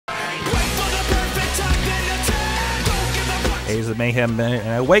Hey, this is Mayhem, and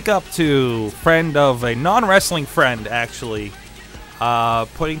I wake up to friend of a non-wrestling friend, actually,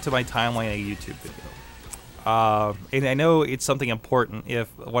 putting to my timeline a YouTube video. And I know it's something important if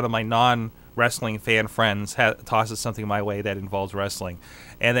one of my non-wrestling fan friends tosses something my way that involves wrestling.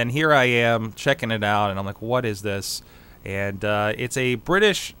 And then here I am checking it out, and I'm like, what is this? And it's a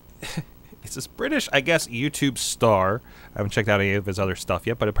British... It's this British, I guess, YouTube star. I haven't checked out any of his other stuff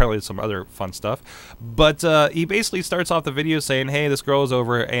yet, but apparently there's some other fun stuff. But he basically starts off the video saying, hey, this girl is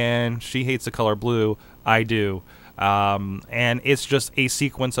over and she hates the color blue. I do. And it's just a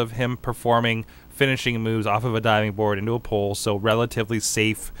sequence of him performing finishing moves off of a diving board into a pole, so relatively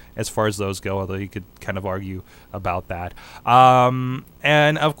safe as far as those go, although you could kind of argue about that.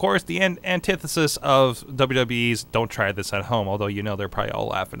 And of course, the antithesis of WWE's "Don't try this at home," although you know they're probably all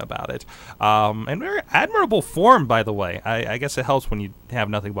laughing about it. And very admirable form, by the way. I guess it helps when you have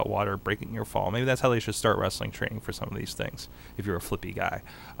nothing but water breaking your fall. Maybe that's how they should start wrestling training for some of these things, if you're a flippy guy.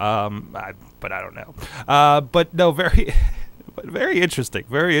 But I don't know. But no, very... But very interesting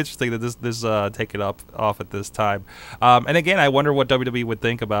that this taken up off at this time. And again, I wonder what WWE would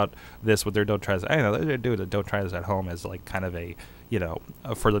think about this with their "Don't try this." I don't know, they're doing a "Don't try this at home" as like kind of a, you know,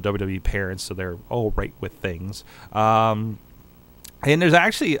 for the WWE parents, so they're all right with things. And there's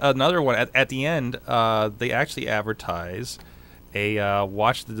actually another one at the end. They actually advertise a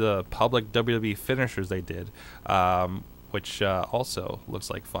watch the public WWE finishers they did. Which also looks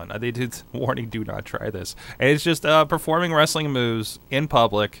like fun. They did warning, do not try this. And it's just performing wrestling moves in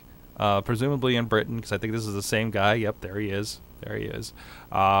public, presumably in Britain, because I think this is the same guy. Yep, there he is. There he is.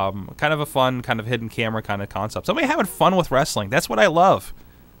 Kind of a fun, kind of hidden camera kind of concept. Somebody having fun with wrestling. That's what I love.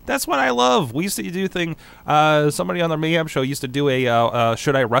 That's what I love. We used to do thing. Somebody on the Mayhem show used to do a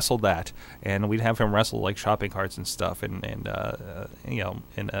 "Should I Wrestle That?" and we'd have him wrestle like shopping carts and stuff, and you know,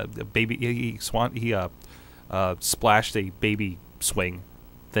 and a baby he splashed a baby swing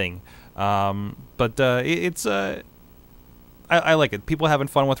thing. But it's I like it. People having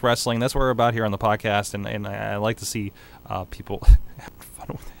fun with wrestling. That's what we're about here on the podcast, and I like to see people having fun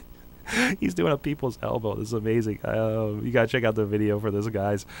with it. He's doing a people's elbow. This is amazing. You gotta check out the video for this,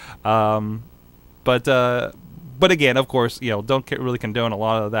 guys. But again, of course, you know, don't really condone a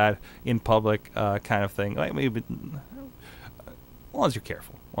lot of that in public kind of thing. Like, maybe, as long as you're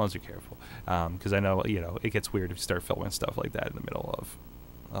careful. Because I know, you know, it gets weird if you start filming stuff like that in the middle of...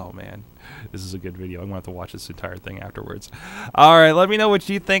 Oh, man. This is a good video. I'm going to have to watch this entire thing afterwards. All right, let me know what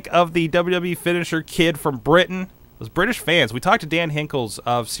you think of the WWE finisher kid from Britain. Those British fans. We talked to Dan Hinkles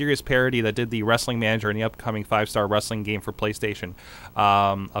of Serious Parody that did the Wrestling Manager in the upcoming 5-star wrestling game for PlayStation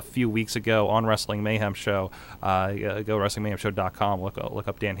a few weeks ago on Wrestling Mayhem Show. Go WrestlingMayhemShow.com. Look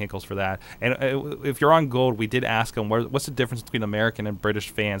up Dan Hinkles for that. And if you're on Gold, we did ask him what's the difference between American and British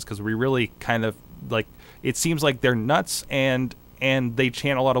fans, because we really kind of like, it seems like they're nuts and they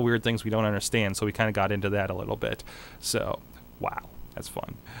chant a lot of weird things we don't understand. So we kind of got into that a little bit. So wow. That's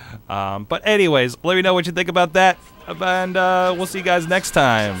fun. But anyways, let me know what you think about that. And we'll see you guys next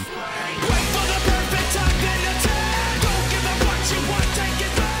time.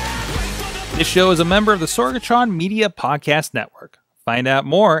 This show is a member of the Sorgatron Media Podcast Network. Find out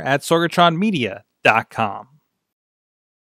more at sorgatronmedia.com.